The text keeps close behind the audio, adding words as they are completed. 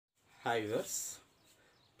Hi viewers,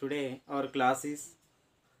 today our class is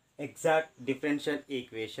exact differential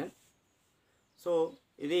equation. So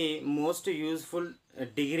ఇది most useful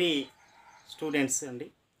degree students అండి.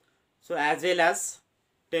 So as well as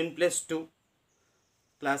 10+2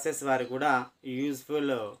 classes వారు కూడా useful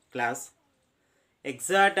class.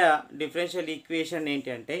 Exact differential equation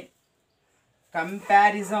ఏంటి అంటే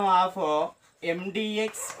comparison of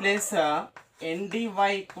mdx plus ndy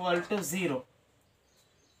equal to 0.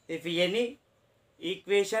 If any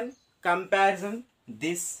equation comparison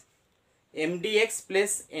this mdx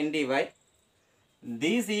plus ndy,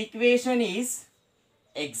 this equation is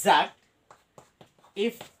exact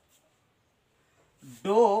if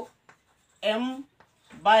dou m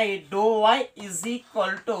by dou y is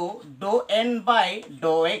equal to dou n by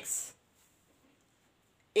dou x.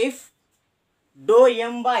 If dou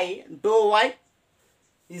m by dou y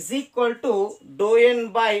is equal to dou n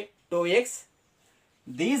by dou x,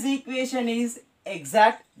 this equation is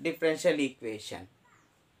exact differential equation.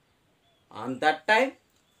 On that time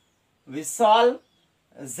we solve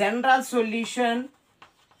general solution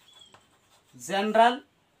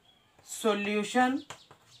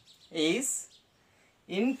is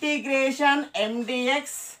integration mdx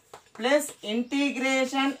plus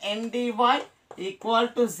integration ndy equal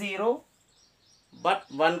to 0, but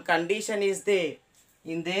one condition is there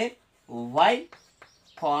in there, y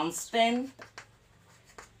constant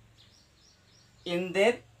in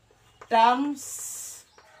their terms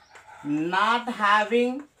not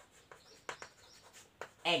having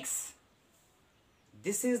x.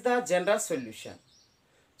 This is the general solution.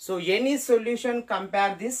 So any solution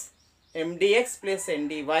compare this mdx plus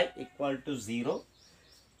ndy equal to 0.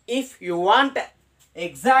 If you want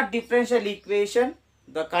exact differential equation,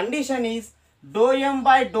 the condition is dou m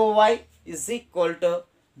by dou y is equal to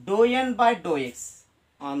dou n by dou x.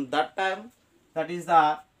 On that time, that is the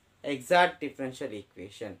exact differential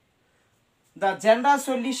equation. The general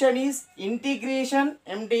solution is integration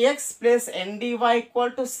mdx plus ndy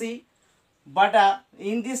equal to c, but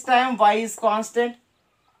in this time y is constant.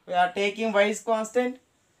 We are taking y is constant.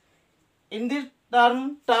 In this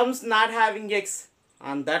terms not having x.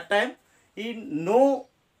 On that time, in no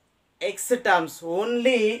x terms,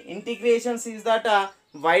 only integrations is that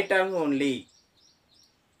y terms only.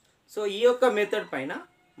 So ఈ యొక్క method పైన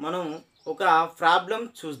మనం ఒక problem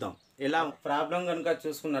చూద్దాం. ఎలా problem కనుక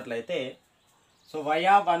చూసుకున్నట్లయితే, so y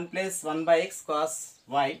of 1 plus 1 by x cos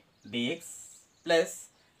y dx plus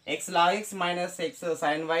x log x minus x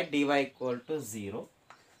sin y dy equal to 0.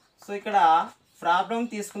 So ఇక్కడ ప్రాబ్లం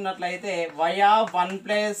తీసుకున్నట్లయితే y of 1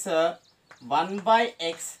 plus 1 by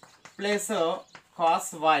x plus cos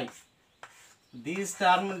y, this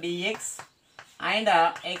term dx, and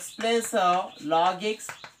x plus log x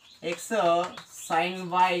x sin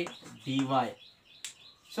y dy.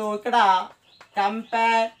 So ఇక్కడ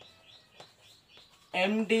compare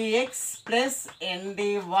mdx plus ndy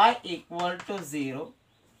equal to 0.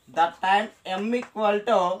 That time m equal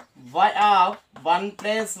to y of 1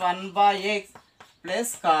 plus 1 by x plus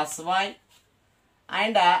cos y,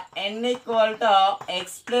 and n equal to x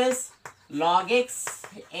plus log x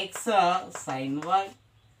x sin y.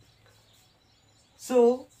 So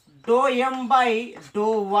dou m by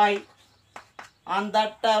dou y, on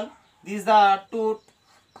that term these are two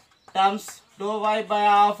terms, dou y by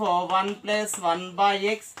of 1 plus 1 by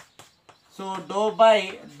x, so dou by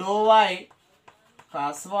dou y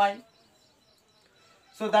cos y,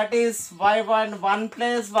 so that is y1 1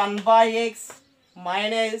 plus 1 by x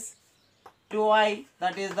minus 2y,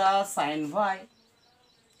 that is the sin y.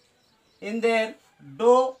 In there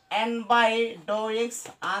dou n by dou x,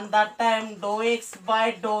 on that time dou x by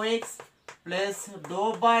dou x plus dou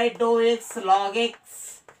by dou x log x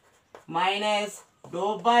minus dou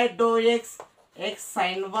by dou x x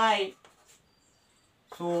sin y.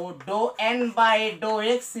 So dou n by dou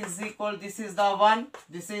x is equal, this is the 1,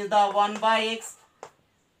 this is the 1 by x,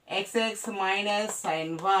 xx minus sin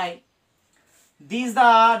y. These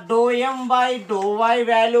are dou m by dou y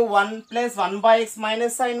value 1 plus 1 by x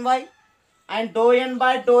minus sin y, and dou n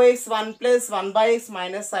by dou x 1 plus 1 by x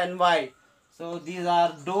minus sin y. So these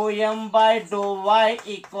are dou m by dou y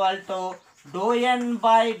equal to dou n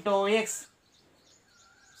by dou x.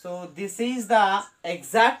 So this is the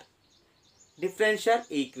exact differential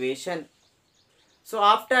equation. So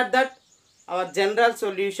after that, our general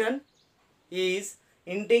solution is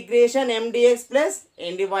integration mdx plus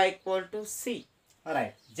ndy equal to c.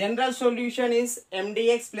 Alright, general solution is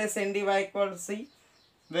mdx plus ndy equal to c,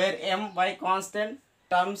 where m y constant,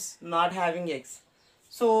 terms not having x.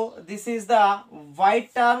 So this is the y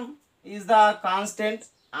term is the constant,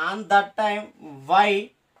 and that time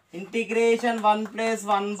y integration 1 plus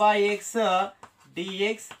 1 by x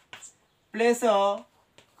dx plus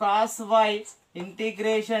cos y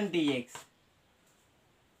integration dx.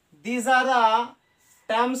 These are the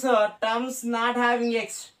terms not having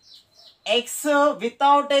x. X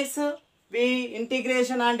without x we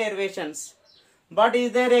integration and derivations. But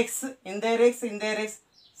is there x in there x in there x?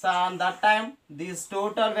 So on that time this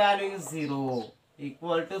total value is 0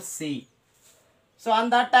 equal to c. So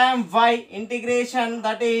on that time y integration,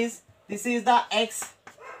 that is this is the x,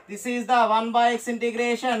 this is the 1 by x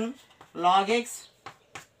integration log x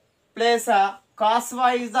plus cos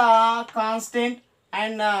y is the constant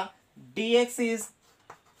and dx is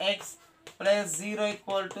x plus 0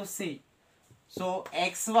 equal to c. So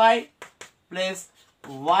xy plus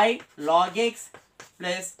y log x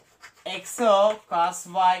plus x cos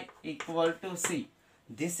y equal to c.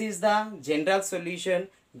 This is the general solution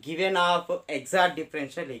given of exact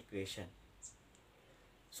differential equation.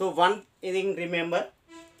 So one thing remember,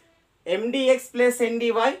 mdx plus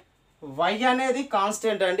ndy, y అనేది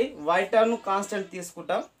constant అండి, y term constant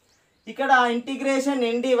తీసుకుంటాం. ఇక్కడ integration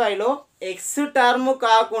ఎన్డీవైలో X term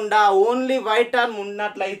కాకుండా only y term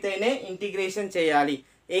ఉన్నట్లయితేనే integration చేయాలి.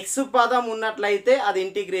 X పదం ఉన్నట్లయితే అది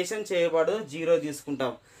integration చేయబడు, 0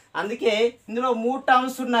 తీసుకుంటాం. అందుకే ఇందులో 3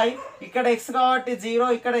 టర్మ్స్ ఉన్నాయి. ఇక్కడ x కాబట్టి 0,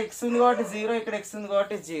 ఇక్కడ x ఉంది కాబట్టి 0, ఇక్కడ x ఉంది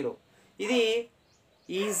కాబట్టి 0. ఇది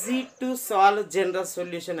easy to solve general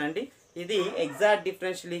solution అండి. ఇది exact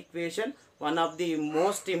differential equation, one of the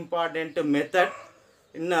most important method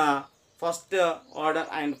in first order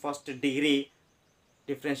and first degree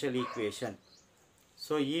differential equation.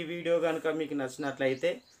 So ఈ వీడియో కనుక మీకు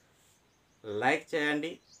నచ్చినట్లయితే లైక్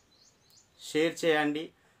చేయండి, షేర్ చేయండి,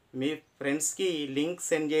 మీ ఫ్రెండ్స్కి లింక్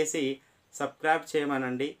సెండ్ చేసి సబ్స్క్రైబ్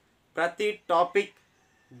చేయమనండి. ప్రతి టాపిక్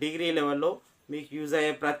డిగ్రీ లెవెల్లో మీకు యూజ్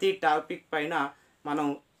అయ్యే ప్రతి టాపిక్ పైన మనం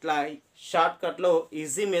ఇట్లా షార్ట్కట్లో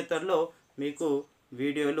ఈజీ మెథడ్లో మీకు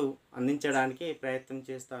వీడియోలు అందించడానికి ప్రయత్నం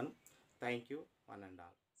చేస్తాను. Thank you one and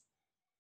all.